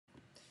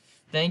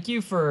Thank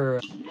you for,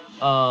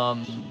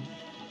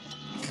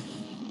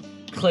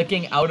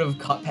 clicking out of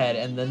Cuphead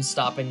and then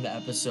stopping the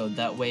episode.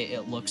 That way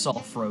it looks all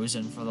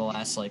frozen for the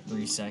last, like,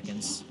 3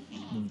 seconds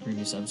in the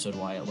previous episode.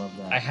 Why I love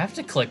that. I have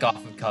to click off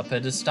of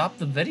Cuphead to stop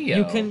the video.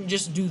 You can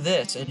just do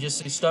this and just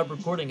say stop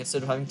recording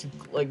instead of having to,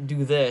 like,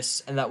 do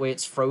this, and that way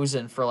it's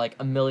frozen for, like,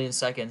 a million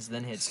seconds,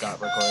 then hit stop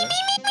recording.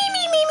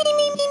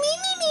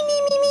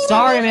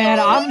 Sorry, man,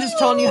 I'm just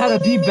telling you how to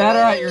be better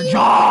at your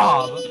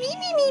job!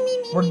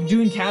 We're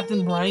doing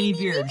Captain Briny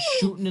Beard,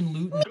 shooting and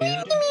looting,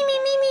 dude.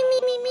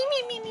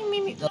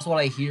 That's what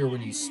I hear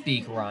when you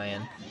speak,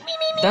 Ryan.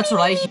 That's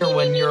what I hear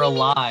when you're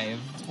alive.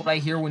 That's what I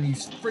hear when you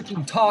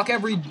freaking talk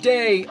every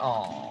day.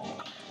 Aww.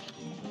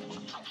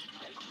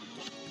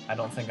 I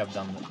don't think I've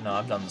done no,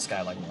 I've done this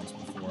guy like once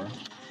before.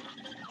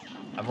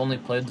 I've only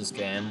played this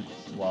game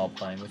while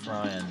playing with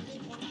Ryan.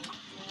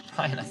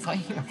 Ryan, I thought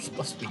you were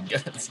supposed to be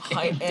good at this game,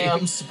 I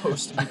am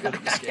supposed to be good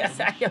at this game.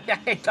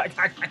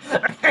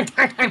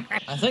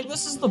 I think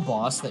this is the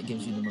boss that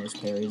gives you the most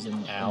parries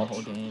in the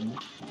whole game.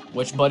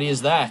 Which buddy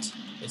is that?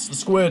 It's the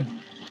squid.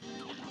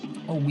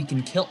 Oh, we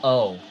can kill.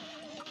 Oh.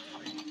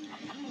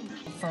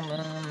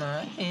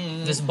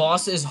 This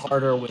boss is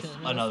harder with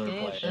another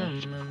player.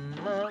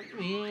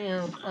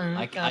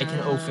 I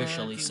can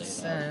officially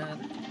say that.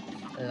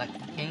 Like a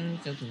game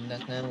to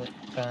conduct with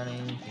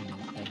cunning,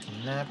 I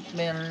cannot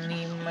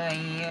believe my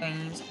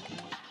eyes.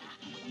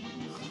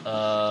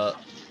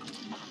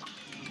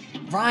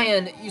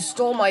 Ryan, you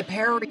stole my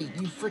parry,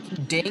 you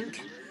freaking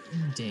dink.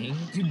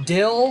 Dink? You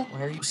dill?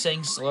 Why are you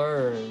saying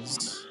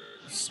slurs?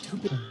 You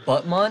stupid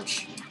butt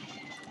munch.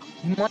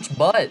 You munch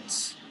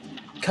butts.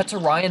 Cut to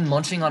Ryan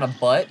munching on a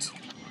butt.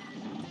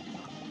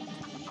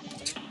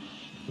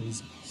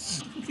 Please.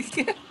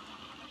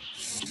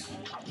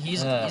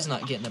 He's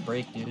not getting a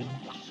break, dude.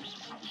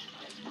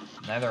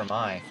 Neither am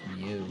I from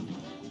you.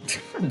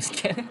 I'm just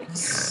kidding.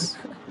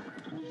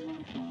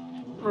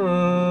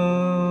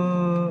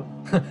 Whoa.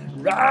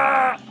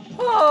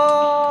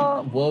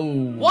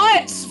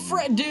 What?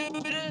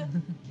 Dude!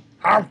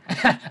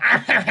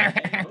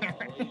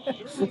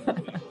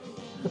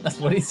 That's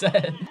what he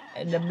said.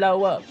 And to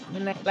blow up.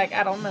 Like,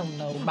 I don't know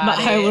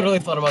nobody. I literally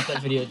thought about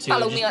that video too,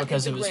 just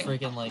because it was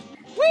freaking like...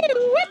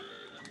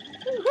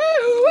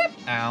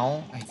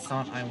 Ow, I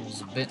thought I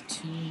was a bit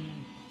too...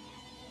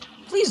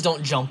 Please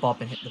don't jump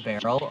up and hit the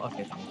barrel.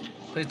 Okay, thank you.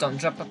 Please don't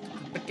jump up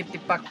the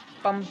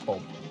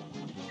bumble.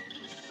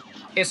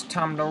 It's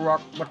time to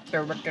rock with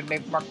the rickety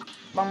buck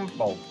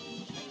bumble.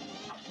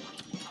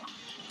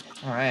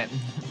 Alright.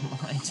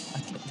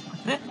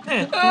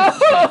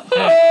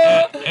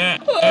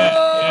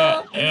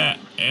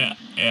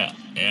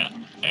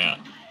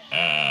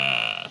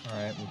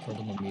 Alright, we killed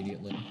him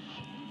immediately.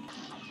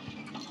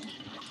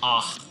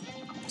 Ah.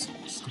 Keep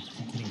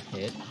getting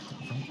hit.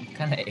 What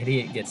kind of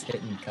idiot gets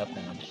hit in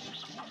Cuphead?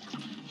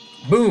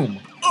 Boom!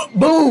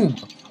 Boom!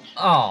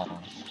 Oh.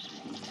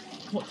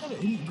 What kind of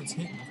idiot gets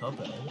hit in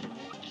Cuphead?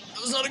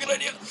 That was not a good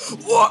idea.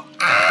 What?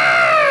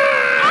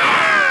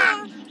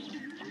 Ah!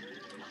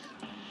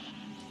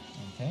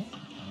 Okay,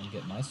 I'll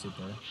get my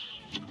super.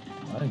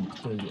 I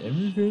did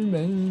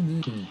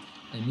everything.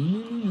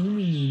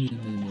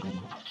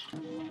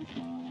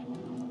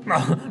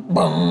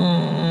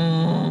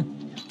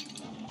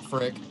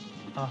 Frick.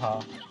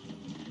 Haha.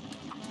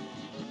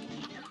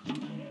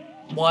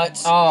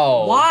 What?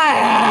 Oh.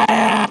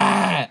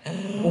 Why?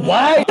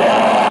 Why?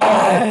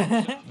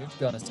 You're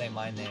gonna say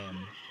my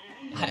name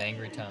in an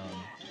angry tone.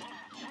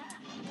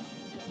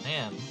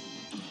 Man.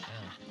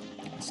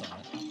 Yeah, I saw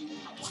it.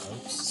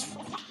 Oops.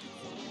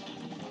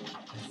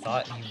 I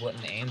thought he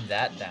wouldn't aim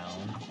that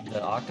down.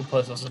 The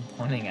octopus wasn't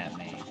pointing at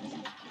me.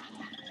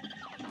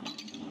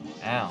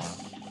 Ow.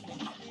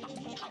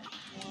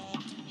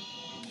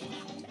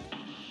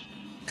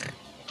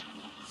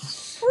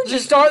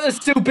 Just start the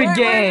stupid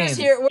game!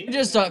 We're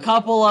just a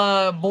couple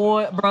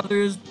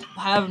brothers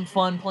having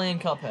fun playing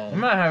Cuphead. I'm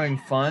not having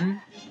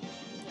fun.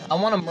 I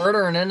want to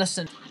murder an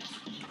innocent...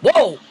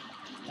 Whoa!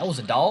 That was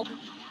a dog?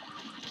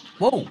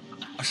 Whoa!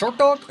 A shark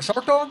dog? A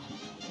shark dog?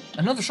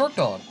 Another shark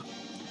dog.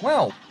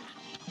 Wow.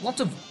 Lots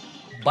of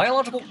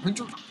biological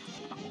creatures.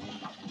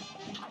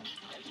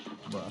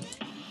 Bruh.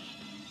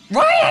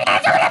 Ryan!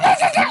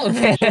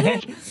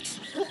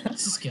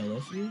 It's a skill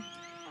issue.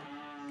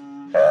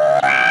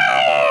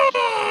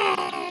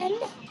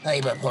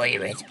 I'm a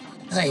pirate.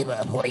 I'm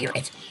a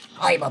pirate.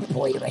 I'm a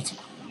pirate.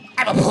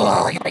 I'm a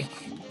pirate.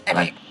 I'm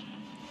a...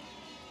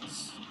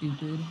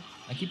 Stupid.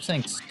 I keep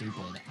saying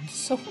stupid. I'm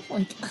so,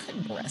 like,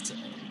 aggressive.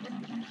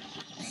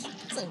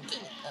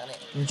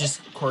 You're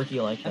just quirky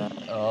like that.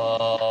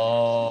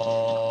 Oh.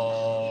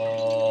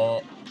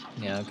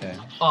 Yeah, okay.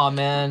 Aw,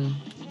 man.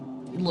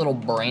 You little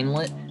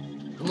brainlet.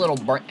 You little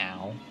brain...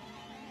 Ow.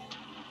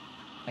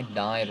 I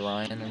died,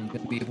 Ryan. Are you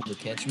gonna be able to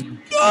catch me?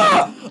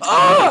 Ah!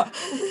 Ah!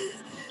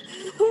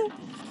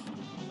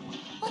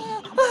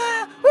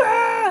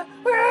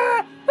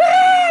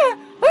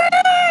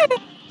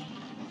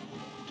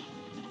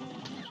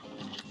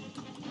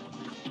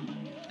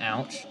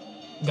 Ouch.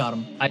 Got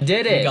him. I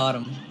did it! We got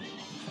him.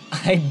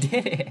 I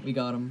did it! We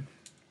got him.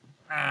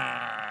 We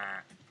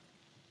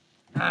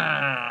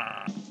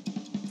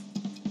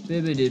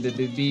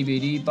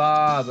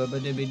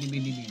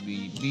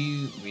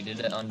did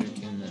it under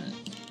 2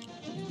 minutes.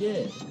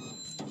 Yeah.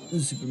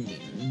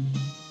 Superman.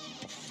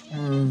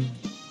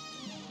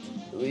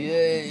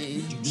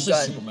 Yay. Just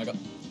got Super Mega.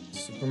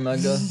 Super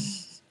Mega.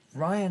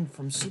 Ryan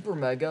from Super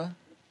Mega.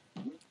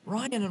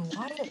 Ryan and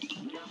Wyatt.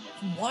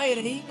 Wyatt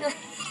Eager.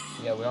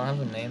 Yeah, we don't have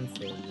a name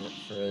for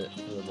the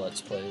Let's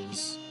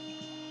Plays.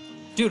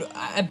 Dude,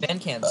 at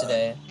Bandcamp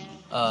today,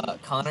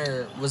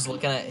 Connor was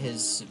looking at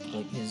his,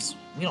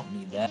 we don't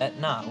need that.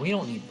 Nah, we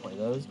don't need to play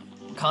those.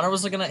 Connor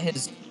was looking at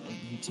his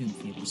YouTube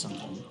feed or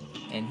something,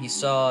 and he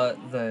saw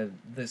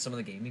some of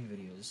the gaming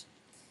videos.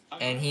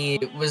 And he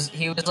was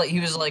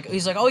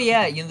like, oh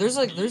yeah, you know, there's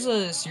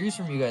a series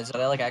from you guys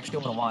that I like actually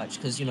want to watch,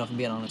 because, you know, if I'm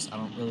being honest, I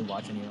don't really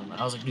watch any of them.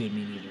 I was like, dude,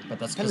 me neither. But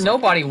that's because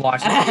Nobody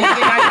watches.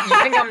 You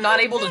think I'm not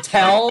able to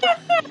tell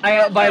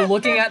by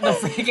looking at the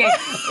freaking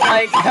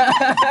like?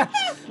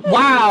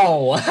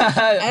 Wow.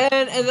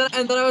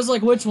 and then I was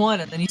like, which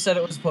one? And then he said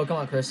it was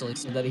Pokemon Crystal. He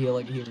said that he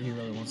really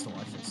wants to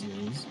watch that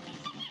series.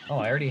 Oh,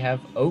 I already have.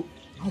 Oh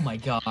my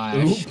gosh.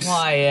 Oops.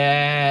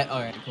 Quiet.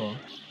 All right, cool.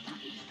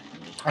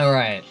 All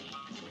right.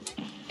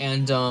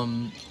 And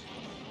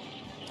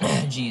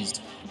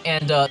jeez.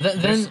 And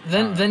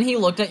then he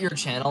looked at your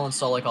channel and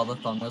saw like all the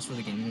thumbnails for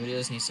the gaming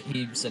videos, and he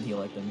said he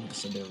liked them. He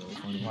said they were really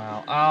funny.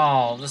 Wow.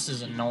 Oh, this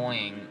is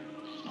annoying.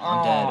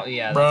 I'm dead.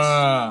 Yeah.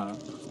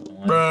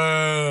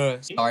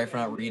 Bruh. Sorry for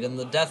not reading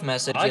the death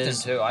messages. I like them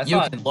too. You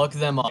can look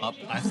them up.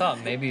 I thought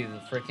maybe the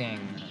freaking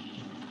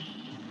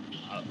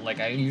like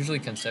I usually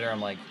consider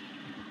I'm like.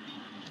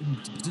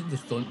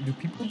 Do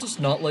people just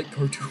not like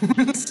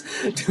cartoons?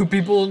 Do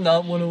people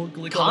not want to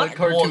click on a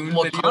cartoon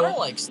video? Connor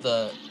likes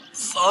the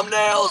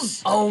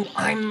thumbnails. Oh,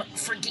 I'm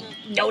freaking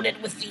noted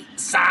with the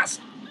sauce.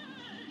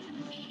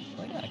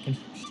 Oh yeah, I can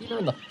shoot her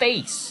in the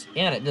face.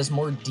 And it does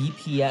more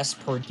DPS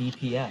per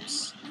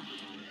DPS.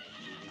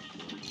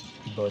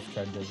 You both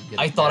tried to get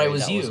I thought I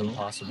was that you. Was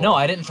impossible. No,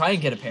 I didn't try and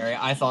get a parry.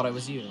 I thought I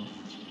was you.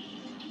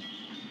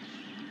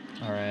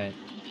 All right.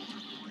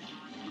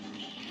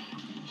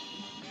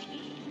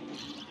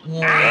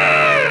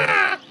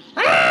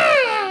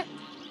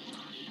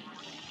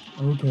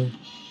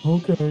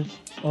 Okay.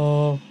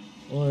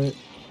 Alright.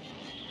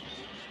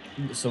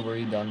 So were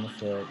you done with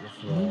the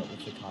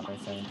Connor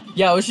thing?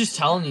 Yeah, I was just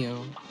telling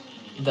you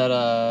that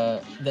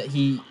that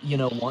he, you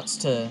know, wants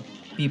to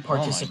be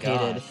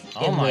participated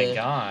in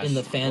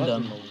the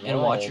fandom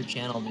and watch your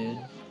channel, dude.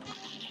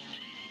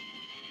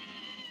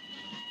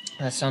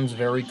 That sounds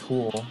very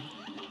cool.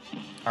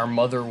 Our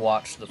mother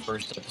watched the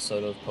first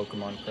episode of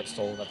Pokemon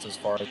Crystal, that's as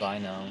far as I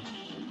know,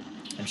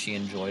 and she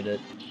enjoyed it.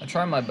 I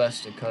try my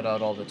best to cut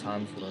out all the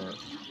times where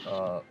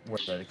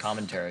the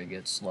commentary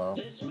gets slow.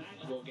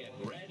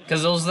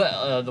 Because it was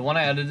the one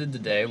I edited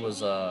today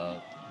was,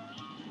 I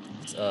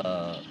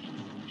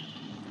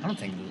don't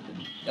think,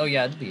 oh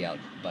yeah, it'd be out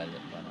by now,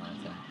 I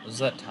think. It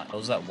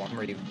was that one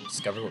where you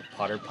discovered what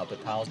Potter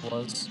Puppet Pals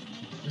was?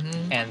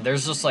 Mm-hmm. And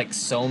there's just like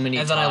so many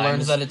times. And then I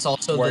learned that it's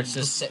also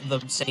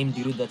the same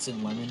dude that's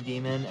in Lemon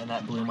Demon, and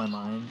that blew my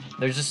mind.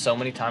 There's just so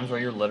many times where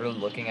you're literally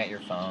looking at your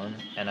phone,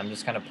 and I'm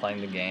just kind of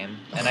playing the game.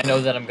 And I know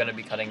that I'm gonna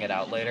be cutting it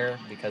out later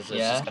because it's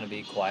just gonna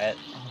be quiet.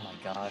 Oh my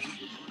gosh.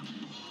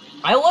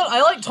 I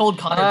like told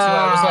Connor too.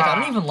 I was like, I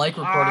don't even like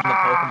recording the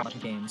Pokemon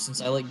game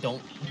since I like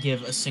don't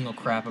give a single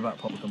crap about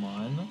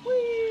Pokemon.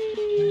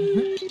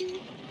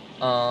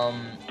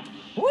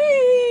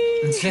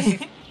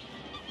 Whee!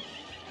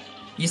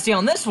 You see,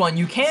 on this one,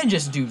 you can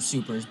just do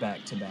supers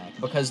back to back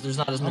because there's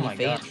not as many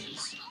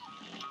phases.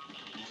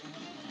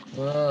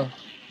 Hold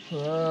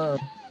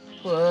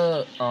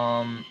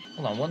on,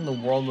 what in the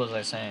world was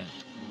I saying?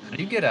 How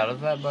do you get out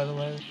of that, by the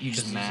way? You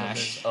just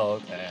mash. Oh,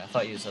 okay. I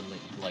thought you said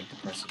like to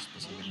press a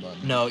specific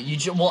button. No,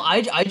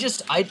 I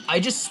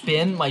just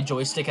spin my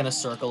joystick in a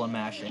circle and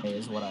mash A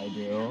is what I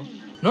do.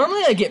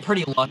 Normally, I get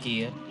pretty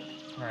lucky.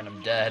 Alright,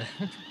 I'm dead.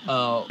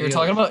 Oh, you're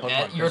talking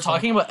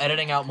about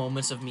editing out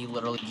moments of me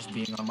literally just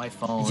being on my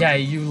phone. Yeah,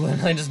 you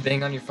literally just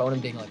being on your phone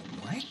and being like,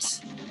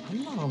 what?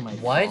 I'm not on my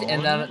phone. What?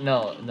 And then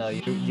no,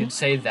 you'd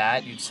say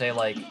that. You'd say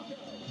like,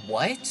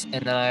 what?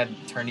 And then I'd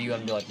turn to you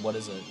and be like, what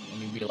is it?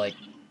 And you'd be like,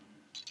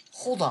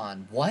 hold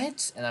on,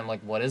 what? And I'm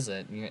like, what is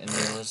it? And you're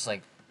just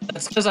like,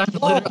 that's because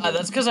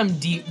I'm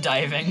deep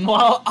diving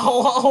while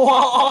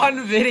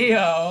on video.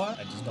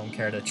 I just don't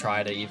care to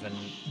try to even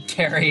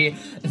carry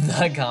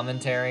the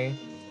commentary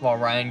while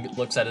Ryan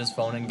looks at his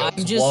phone and goes,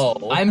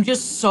 whoa. I'm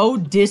just so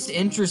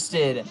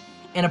disinterested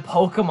in a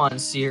Pokemon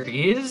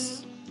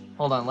series.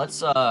 Hold on, let's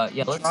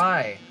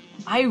try.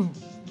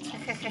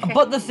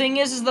 But the thing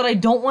is that I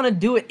don't want to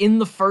do it in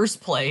the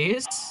first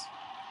place.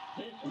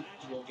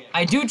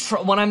 I do try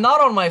when I'm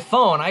not on my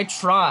phone. I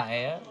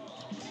try,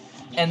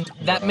 and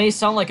that may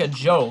sound like a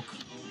joke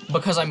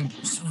because I'm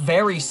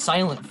very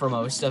silent for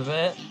most of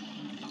it.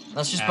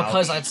 That's just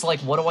because it's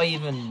like, what do I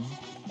even?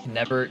 Can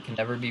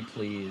never be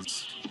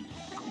pleased.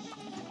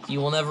 You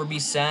will never be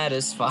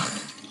satisfied.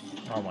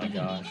 Oh my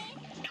gosh.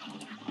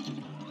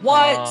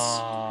 What?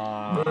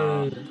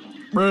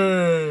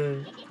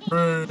 Bruh.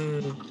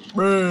 Brick!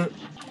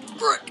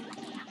 Brick!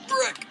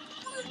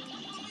 The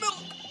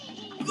milk!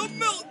 The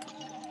milk!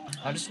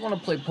 I just want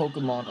to play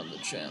Pokemon on the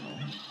channel.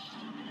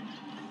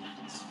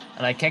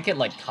 And I can't get,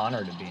 like,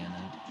 Connor to be in it.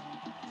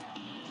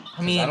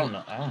 I mean, I don't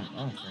know. I don't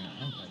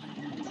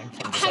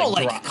can't just, I don't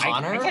like, like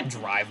Connor. I can't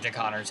drive to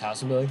Connor's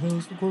house and be like, hey,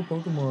 let's record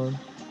Pokemon.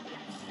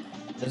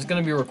 It's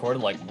gonna be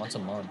recorded, like, once a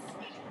month.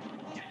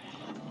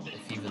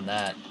 If even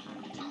that.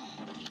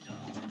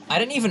 I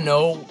didn't even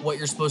know what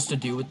you're supposed to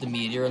do with the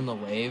meteor and the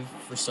wave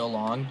for so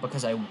long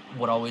because I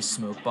would always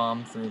smoke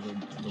bomb through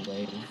the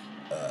wave.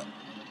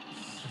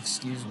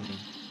 Excuse me.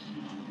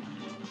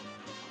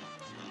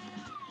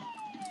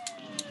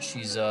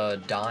 She's,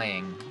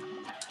 dying.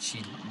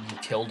 You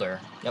killed her.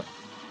 Yep.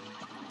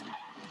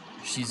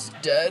 She's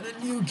dead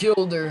and you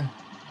killed her.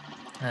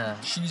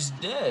 She's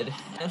dead,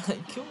 and I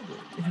killed her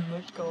in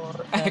the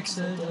car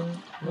Accident,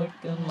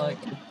 looking like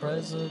a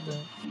president.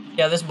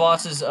 Yeah, this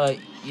boss is,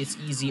 it's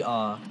easy,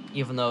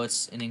 even though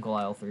it's an equal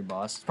Isle 3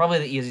 boss. It's probably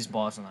the easiest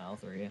boss in Isle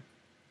 3.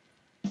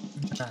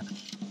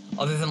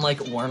 Other than,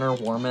 like, Werner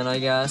Warman, I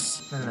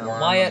guess. I don't know.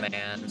 Wyatt,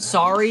 Man.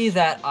 sorry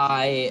that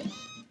I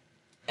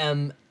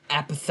am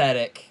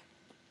apathetic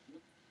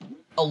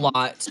a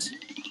lot.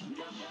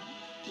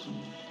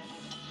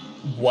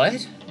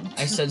 What?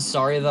 I said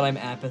sorry that I'm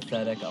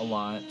apathetic a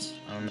lot.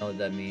 I don't know what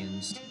that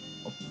means.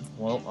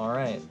 Well,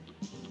 alright.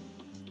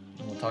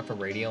 We'll talk to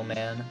Radio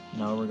Man.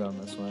 No, we're going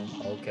this way.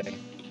 Okay.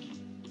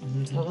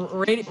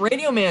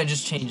 Radio Man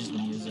just changes the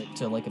music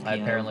to, like, a piano I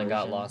apparently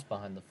got version. lost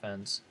behind the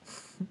fence.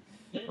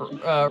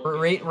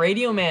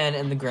 Radio Man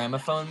and the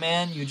Gramophone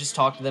Man, you just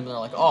talk to them and they're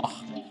like,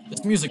 oh,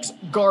 this music's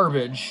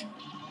garbage.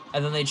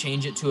 And then they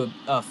change it to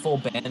a full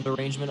band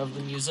arrangement of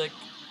the music.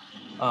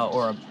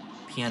 Or a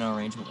piano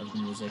arrangement of the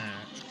music.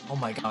 Oh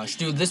my gosh,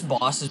 dude, this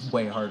boss is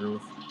way harder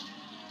with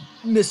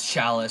Miss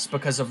Chalice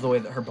because of the way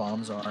that her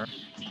bombs are.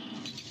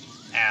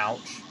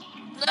 Ouch.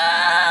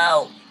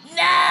 No!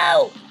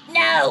 No!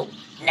 No!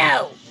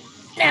 No!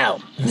 No!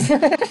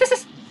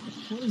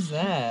 What is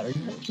that? Are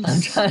you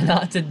I'm trying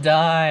not to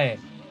die.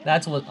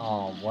 That's what.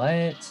 Oh,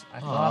 what? I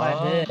thought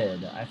I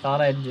did. I thought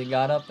I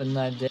got up and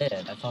I did.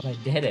 I thought I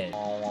did it.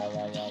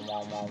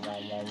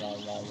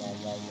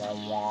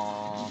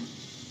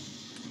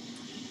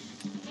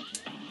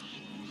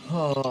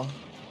 Oh.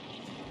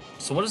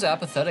 So what does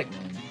apathetic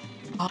mean?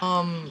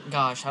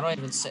 Gosh, how do I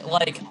even say,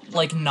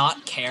 like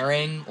not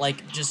caring,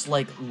 like, just,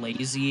 like,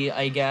 lazy,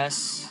 I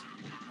guess.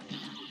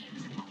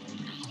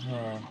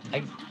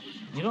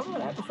 You don't know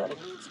what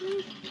apathetic means,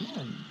 dude?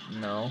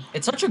 No.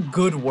 It's such a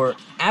good word.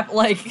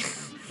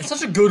 It's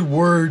such a good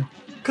word.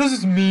 Cause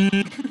it's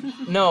mean.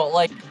 No,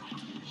 like,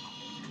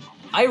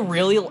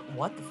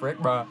 what the frick,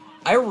 bro?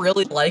 I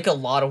really like a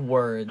lot of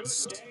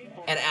words,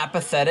 and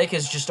apathetic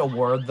is just a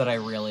word that I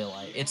really like.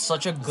 It's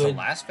such a Is the good...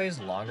 last phase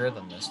longer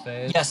than this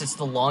phase? Yes, it's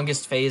the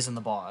longest phase in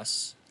the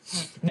boss.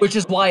 Which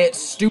is why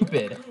it's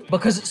stupid,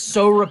 because it's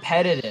so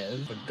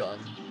repetitive. A gun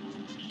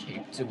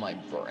taped to my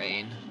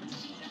brain.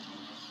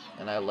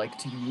 And I like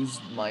to use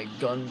my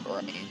gun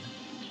brain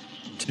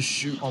to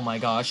shoot. Oh my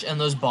gosh, and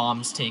those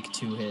bombs take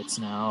 2 hits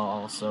now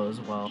also as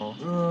well.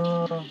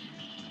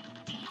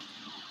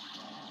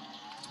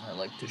 I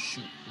like to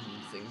shoot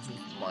things with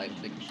my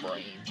big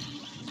brain.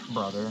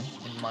 Brother.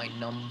 In my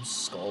numb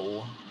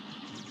skull.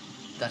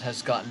 That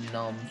has gotten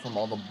numb from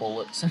all the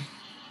bullets.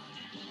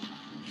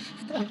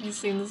 Have you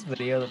seen this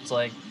video that's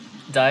like,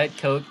 Diet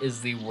Coke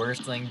is the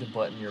worst thing to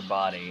put in your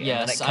body?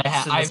 Yes, and then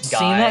I've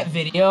seen that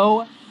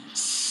video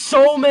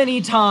so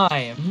many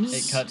times.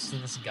 It cuts to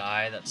this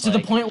guy that's to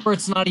like, the point where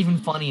it's not even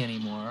funny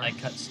anymore. It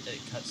cuts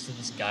to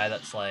this guy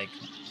that's like,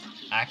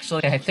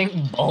 actually, I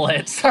think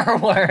bullets are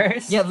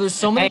worse. Yeah, there's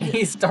so many. And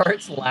he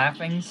starts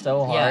laughing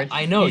so hard. Yeah,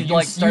 I know. He, You,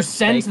 like, you starts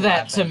sent fake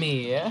that to laughing.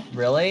 me.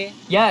 Really?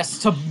 Yes,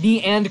 to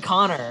me and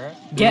Connor.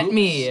 Get Oops.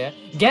 me.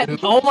 Get.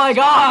 Oops. Oh my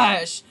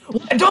gosh!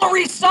 Don't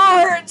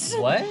restart.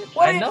 What?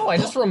 What I know. I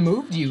just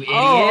removed you, idiot.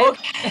 Oh,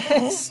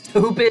 okay.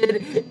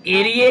 Stupid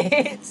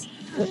idiot.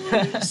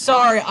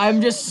 Sorry,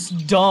 I'm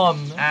just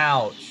dumb.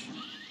 Ouch.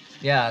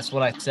 Yeah, that's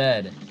what I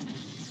said.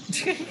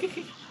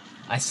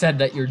 I said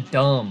that you're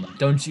dumb.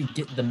 Don't you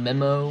get the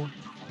memo?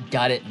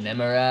 Got it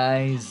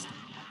memorized?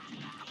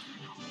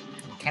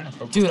 Kind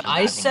of Dude,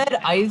 I've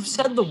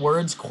said the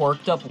words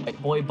 "corked up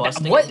white boy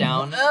busting What? it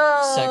down"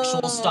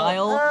 sexual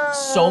style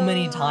so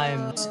many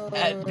times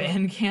at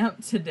band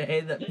camp today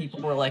that people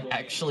were like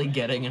actually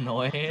getting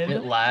annoyed.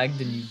 It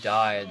lagged and you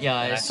died.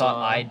 Yeah, and I I saw.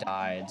 thought I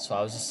died, so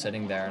I was just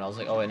sitting there and I was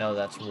like, oh wait, no,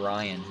 that's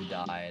Ryan who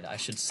died. I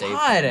should save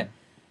God, him.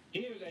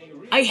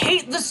 I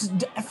hate this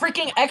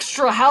freaking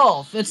extra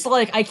health. It's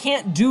like I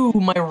can't do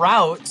my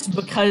routes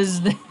because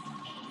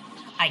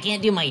I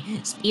can't do my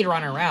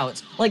speedrunner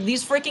routes. Like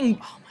these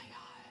freaking.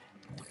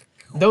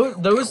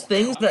 Those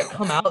things that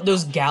come out,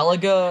 those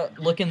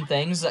Galaga-looking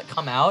things that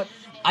come out,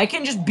 I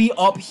can just be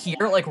up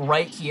here, like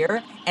right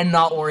here, and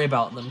not worry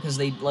about them, because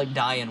they, like,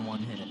 die in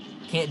one hit.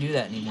 Can't do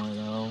that anymore,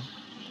 though.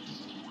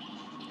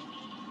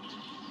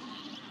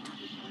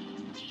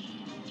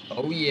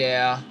 Oh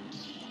yeah.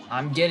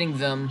 I'm getting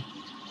them.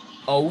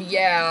 Oh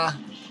yeah.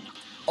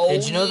 Oh,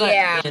 Did you know that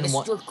yeah, in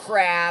Mr.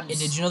 Krabs.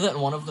 Did you know that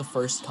in one of the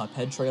first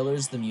Cuphead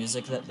trailers, the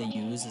music that they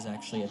use is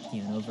actually a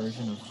piano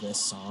version of this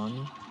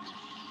song?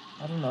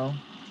 I don't know.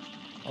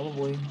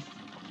 Probably.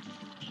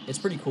 It's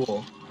pretty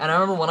cool. And I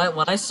remember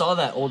when I saw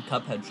that old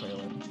Cuphead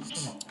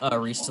trailer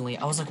recently,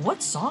 I was like,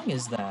 "What song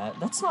is that?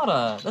 That's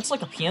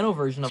like a piano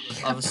version of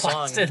a song."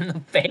 Blasted in the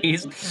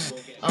face.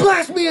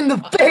 Blast me in the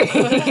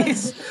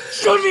face!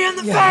 Shoot me in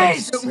the Yeah,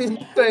 face! shoot me in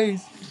the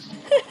face!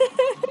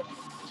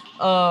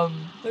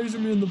 Um, Laser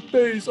me in the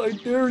face! I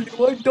dare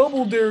you! I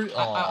double dare you!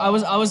 I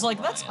was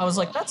like,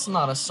 that's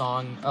not a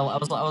song. I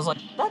was like,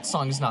 that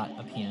song's not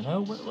a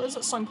piano. Where does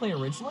that song play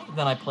originally?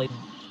 Then I played,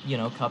 you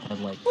know,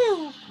 Cuphead like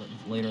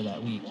later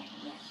that week,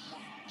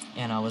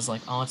 and I was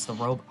like, oh, it's the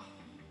robot.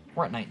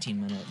 We're at 19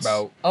 minutes.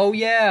 Bro. Oh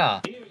yeah!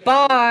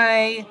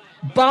 Bye!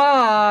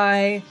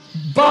 Bye!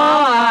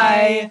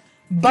 Bye!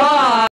 Bye!